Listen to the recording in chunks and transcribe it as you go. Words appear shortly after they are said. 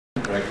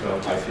Director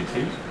of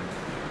ISITI,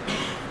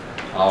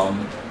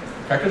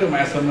 Faculty of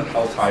Medicine and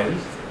Health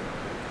Science,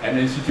 and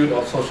Institute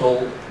of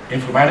Social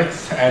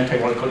Informatics and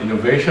Technological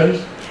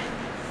Innovations,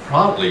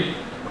 proudly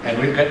and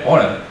with great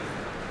honor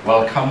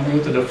welcome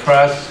you to the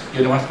first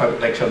University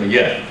Public Lecture of the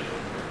year.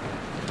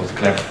 It was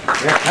clever.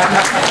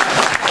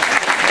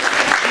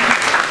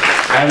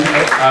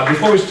 And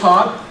before we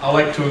start, I'd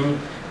like to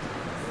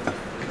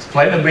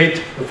explain a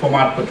bit the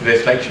format for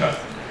today's lecture.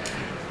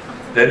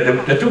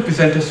 The two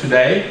presenters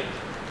today,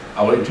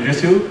 I will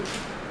introduce you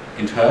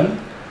in turn,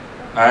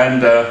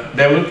 and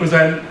they will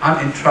present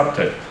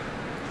uninterrupted.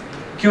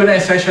 Q&A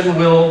session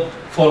will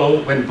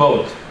follow when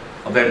both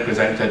of them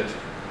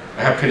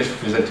have finished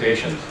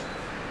presentations.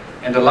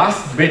 And the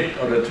last bit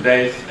of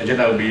today's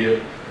agenda will be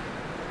a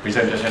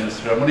presentation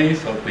ceremony,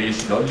 so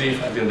please don't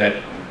leave until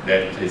that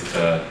is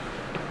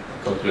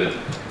concluded.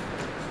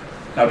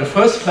 Now the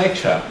first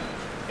lecture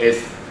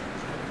is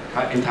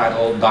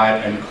entitled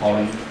Diet and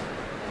Colon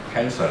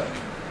Cancer.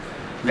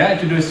 May I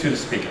introduce you to the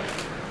speaker?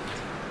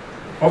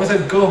 Professor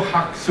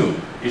Go-Hak-Soo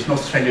is no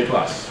stranger to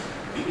us.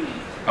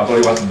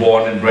 Although he was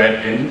born and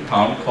bred in a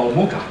town called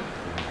Muka.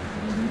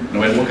 You know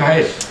where Muka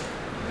is?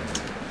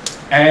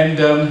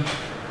 And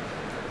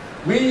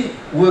we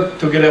worked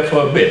together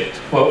for a bit,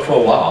 for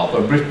a while, for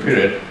a brief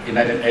period in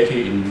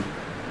 1980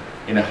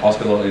 in a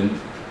hospital in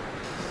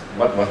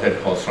what was then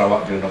called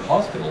Sarawak General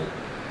Hospital.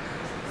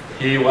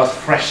 He was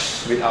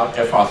fresh without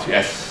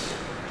FRCS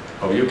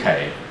from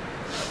UK.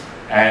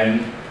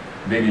 And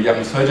being a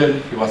young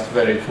surgeon, he was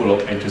very full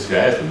of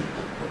enthusiasm.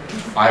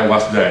 I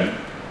was then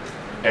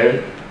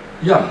a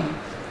young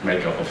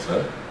medical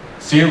officer,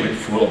 still with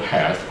full of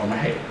hairs on my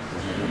head.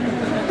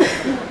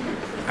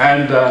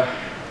 And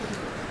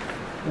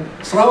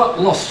Sarawak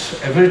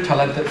lost a very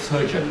talented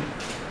surgeon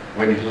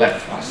when he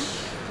left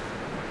us.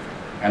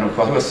 And of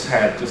course, it was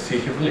sad to see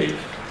him leave.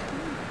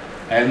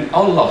 And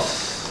our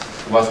loss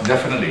was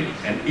definitely,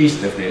 and is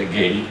definitely, a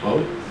gain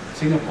for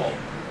Singapore.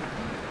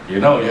 You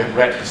know, you have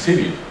read his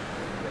CV.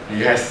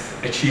 He has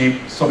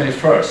achieved so many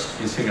firsts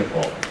in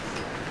Singapore.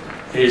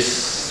 He is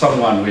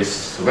someone who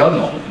is well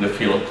known in the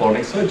field of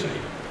colonic surgery.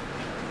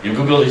 You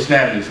Google his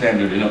name,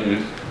 you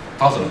know,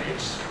 thousands of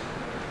hits.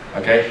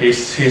 Okay,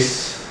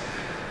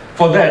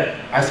 for that,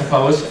 I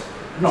suppose,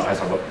 not I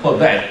suppose, for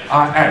that,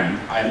 I am,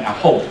 and I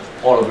hope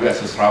all of you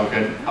as a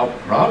Sarawakian are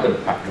proud of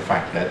the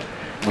fact that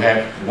we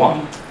have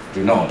one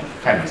renowned,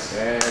 famous,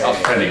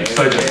 outstanding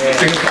surgeon in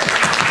Singapore.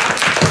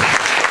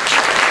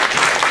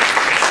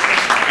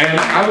 And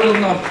I will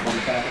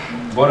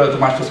not bother too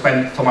much to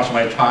spend so much of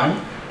my time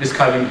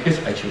describing his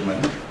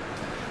achievement.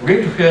 We're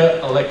going to hear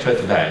a lecture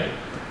today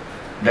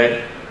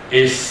that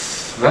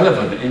is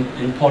relevant and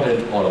important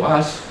to all of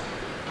us.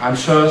 I'm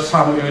sure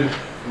some of you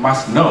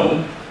must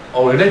know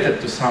or related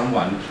to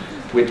someone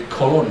with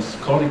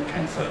colonic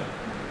cancer.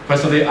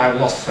 Personally, I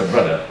lost a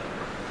brother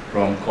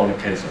from colonic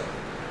cancer.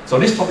 So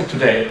this topic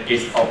today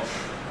is of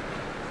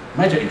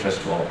major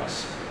interest to all of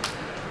us.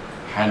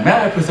 And may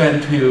I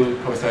present to you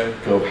Professor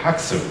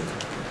Go-Hak-Soo.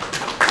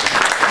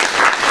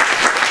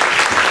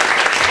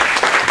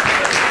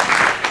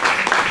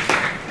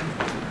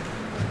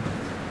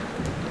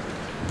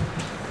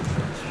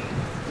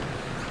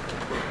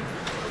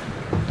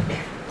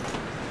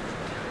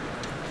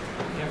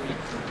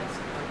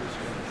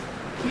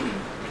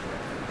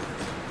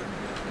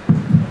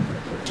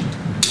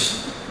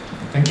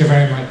 Thank you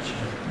very much,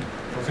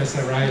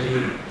 Professor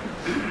Riley,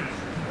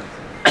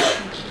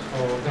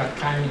 for that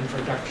kind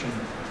introduction.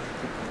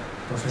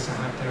 Professor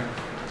Hatter,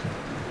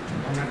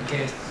 honored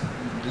guests,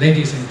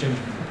 ladies and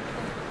gentlemen.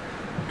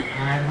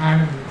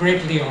 I'm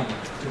greatly honored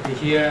to be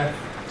here,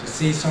 to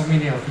see so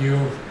many of you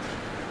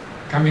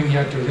coming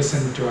here to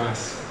listen to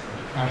us.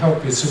 I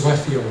hope it's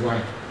worth your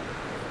while.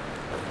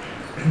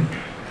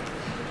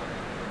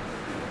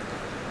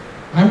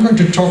 I'm going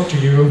to talk to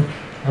you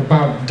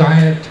about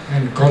diet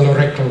and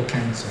colorectal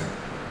cancer.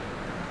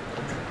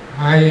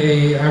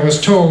 I was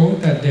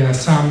told that there are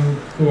some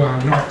who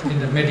are not in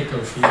the medical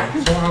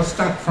field, so I'll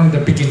start from the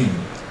beginning.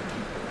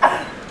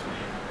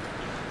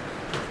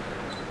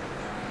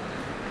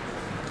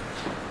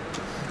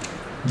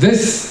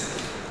 This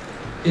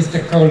is the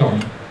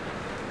colon.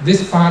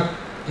 This part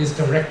is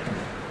the rectum.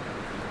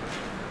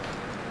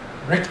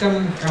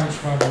 Rectum comes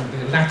from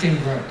the Latin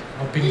word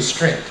of being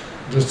straight.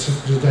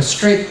 The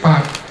straight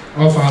part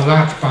of our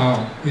large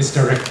bowel is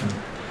the rectum.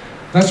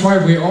 That's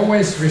why we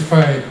always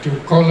refer to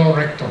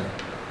colorectal,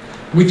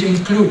 which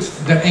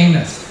includes the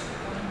anus.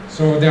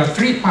 So there are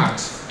three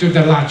parts to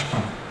the large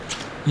bowel.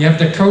 You have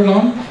the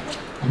colon,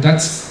 and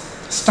that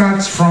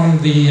starts from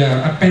the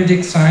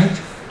appendix side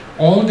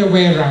all the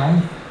way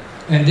around,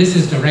 and this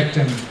is the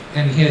rectum,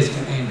 and here's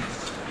the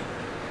anus.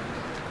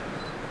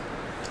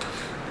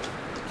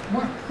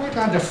 What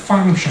are the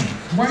functions?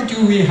 Why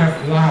do we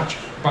have large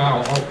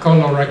bowel or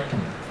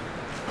colorectum?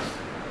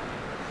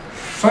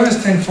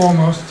 First and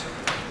foremost,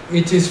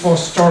 it is for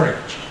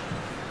storage.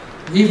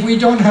 If we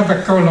don't have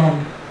a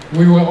colon,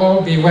 we will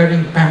all be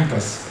wearing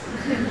Pampers.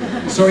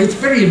 So it's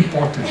very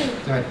important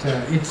that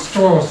it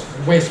stores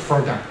waste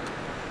product.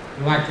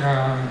 like,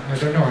 I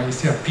don't know,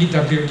 is it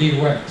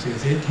PWD works?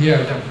 Is it here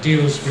that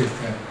deals with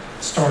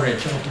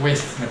storage of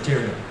waste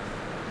material?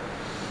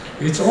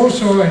 It's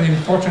also an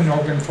important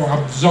organ for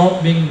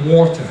absorbing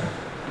water.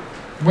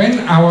 When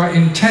our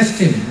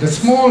intestine, the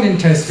small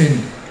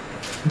intestine,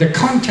 the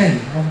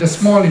content of the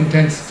small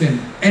intestine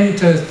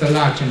enters the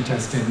large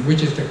intestine,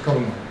 which is the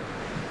colon,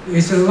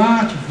 it's a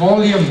large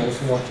volume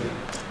of water.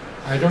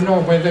 I don't know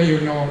whether you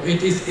know,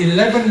 it is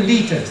 11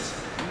 liters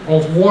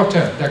of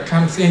water that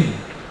comes in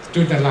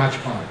to the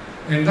large bowel.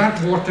 And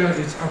that water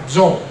is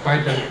absorbed by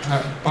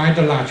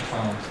the large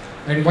bowel.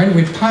 And when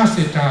we pass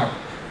it out,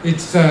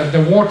 it's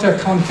the water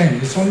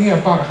content is only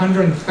about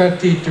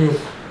 130 to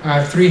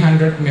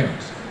 300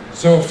 mils.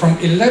 So from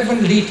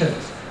 11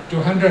 liters to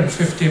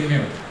 150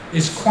 mils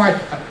is quite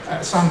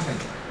something.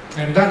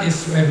 And that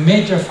is a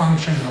major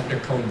function of the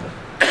colon.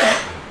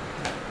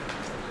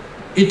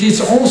 It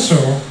is also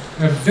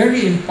a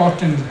very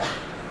important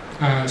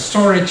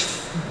storage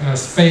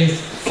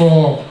space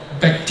for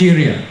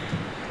bacteria.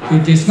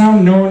 It is now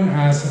known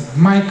as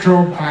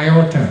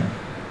microbiota.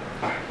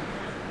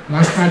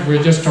 Last night we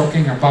were just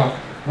talking about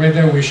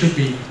whether we should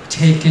be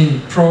taking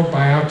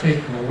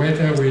probiotic or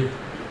whether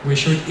we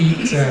should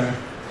eat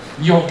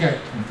yogurt.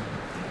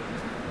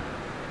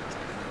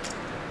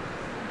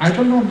 I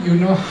don't know if you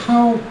know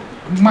how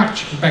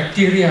much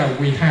bacteria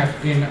we have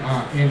in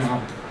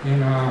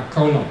our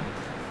colon.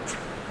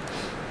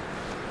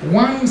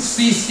 1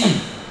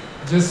 cc,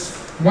 just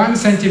 1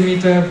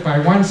 centimeter by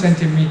 1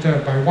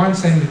 centimeter by 1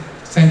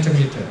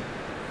 centimeter.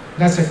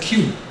 That's a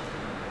cube.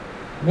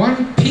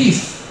 1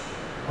 piece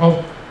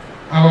of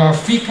our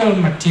fecal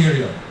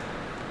material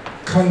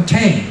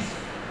contains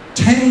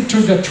 10 to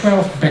the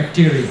 12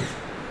 bacteria.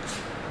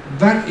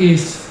 That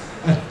is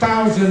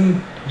 1,000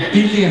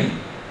 billion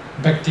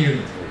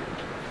bacteria.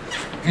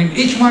 And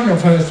each one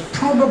of us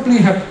probably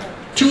have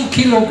 2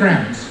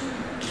 kilograms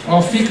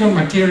of fecal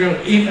material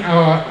in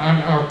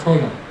our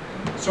colon.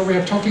 So we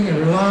are talking a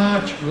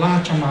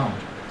large amount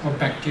of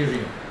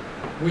bacteria,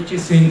 which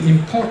is in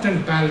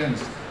important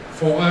balance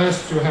for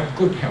us to have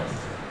good health.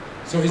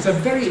 So it's a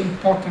very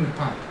important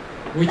part,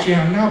 which we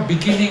are now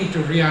beginning to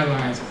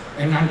realize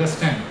and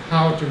understand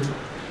how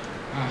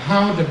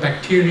the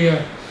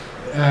bacteria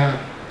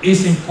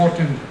is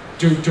important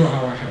to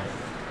our health.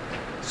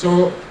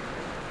 So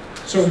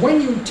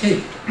when you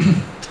take,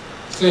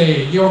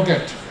 say,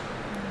 yogurt,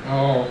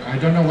 or I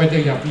don't know whether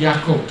you have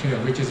Yakult here,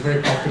 which is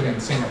very popular in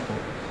Singapore,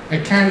 a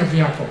can of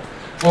Yakult,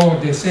 or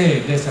they say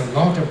there's a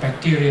lot of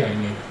bacteria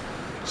in it,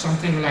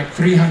 something like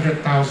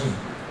 300,000.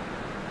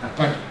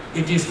 But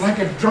it is like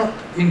a drop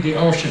in the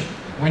ocean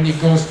when it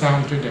goes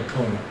down to the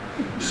colon.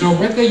 So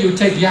whether you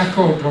take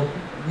Yakult or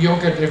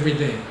yogurt every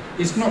day,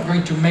 it's not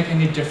going to make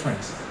any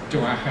difference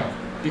to our health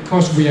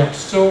because we have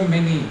so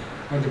many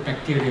of the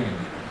bacteria in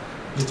it.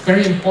 It's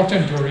very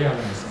important to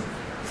realize that.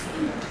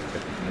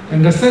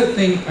 And the third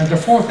thing, the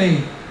fourth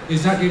thing,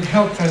 is that it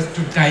helps us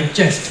to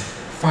digest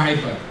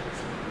fiber.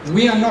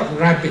 We are not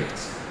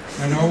rabbits,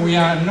 we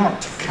are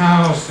not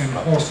cows and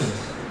horses.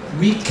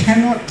 We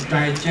cannot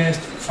digest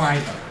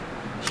fiber.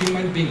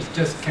 Human beings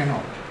just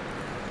cannot.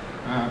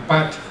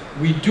 But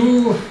we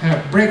do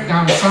break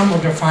down some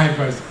of the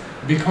fibers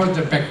because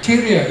the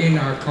bacteria in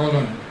our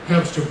colon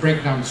helps to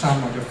break down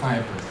some of the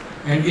fibers.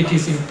 And it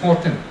is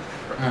important,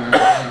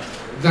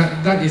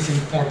 that is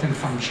important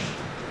function.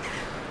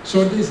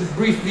 So this is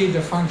briefly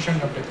the function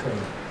of the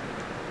colon.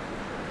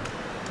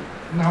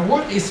 Now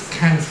what is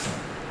cancer?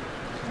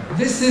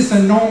 This is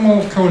a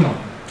normal colon.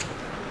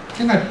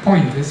 Can I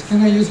point this?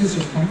 Can I use this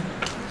to point?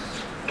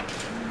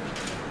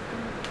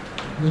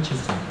 Which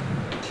is that?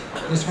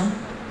 This one?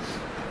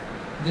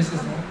 This is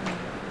one?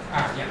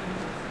 Yeah.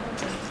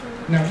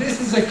 Now this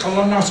is a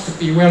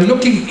colonoscopy. We're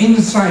looking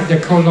inside the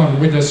colon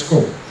with a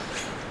scope.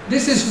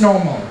 This is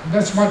normal.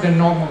 That's what the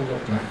normal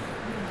looks like.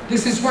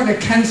 This is what a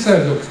cancer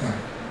looks like.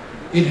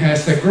 It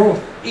has a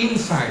growth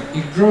inside.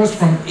 It grows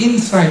from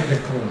inside the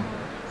colon.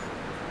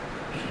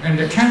 And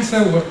the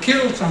cancer will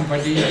kill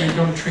somebody if you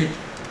don't treat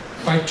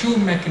by 2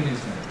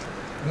 mechanisms.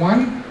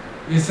 One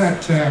is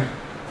that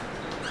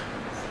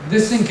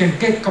this thing can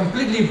get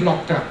completely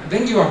blocked up.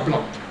 Then you are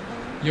blocked.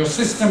 Your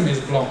system is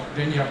blocked.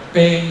 Then you have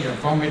pain, you're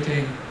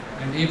vomiting,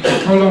 and if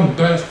the colon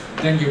bursts,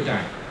 then you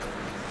die.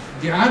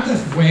 The other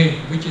way,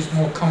 which is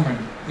more common,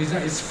 is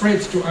that it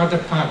spreads to other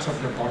parts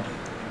of the body,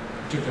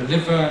 to the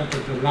liver, to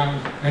the lung,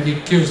 and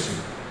it kills you.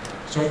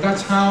 So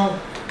that's how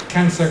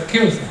cancer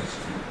kills us.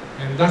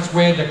 And that's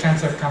where the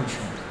cancer comes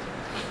from.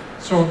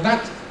 So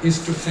that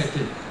is to set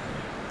it,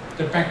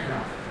 the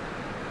background.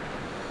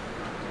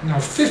 Now,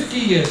 50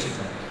 years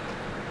ago,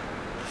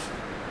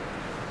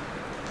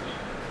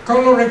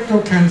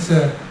 colorectal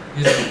cancer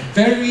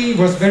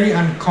was very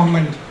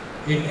uncommon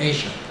in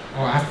Asia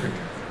or Africa.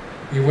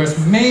 It was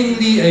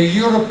mainly a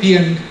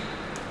European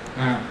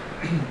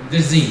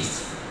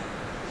disease.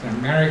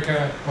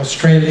 America,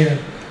 Australia,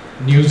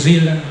 New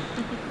Zealand,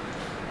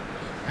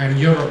 and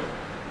Europe.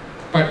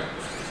 But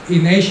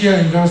in Asia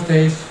in those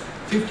days,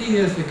 50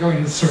 years ago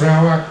in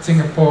Sarawak,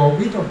 Singapore,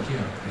 we don't hear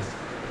of this.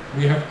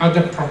 We have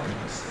other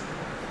problems.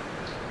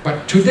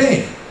 But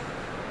today,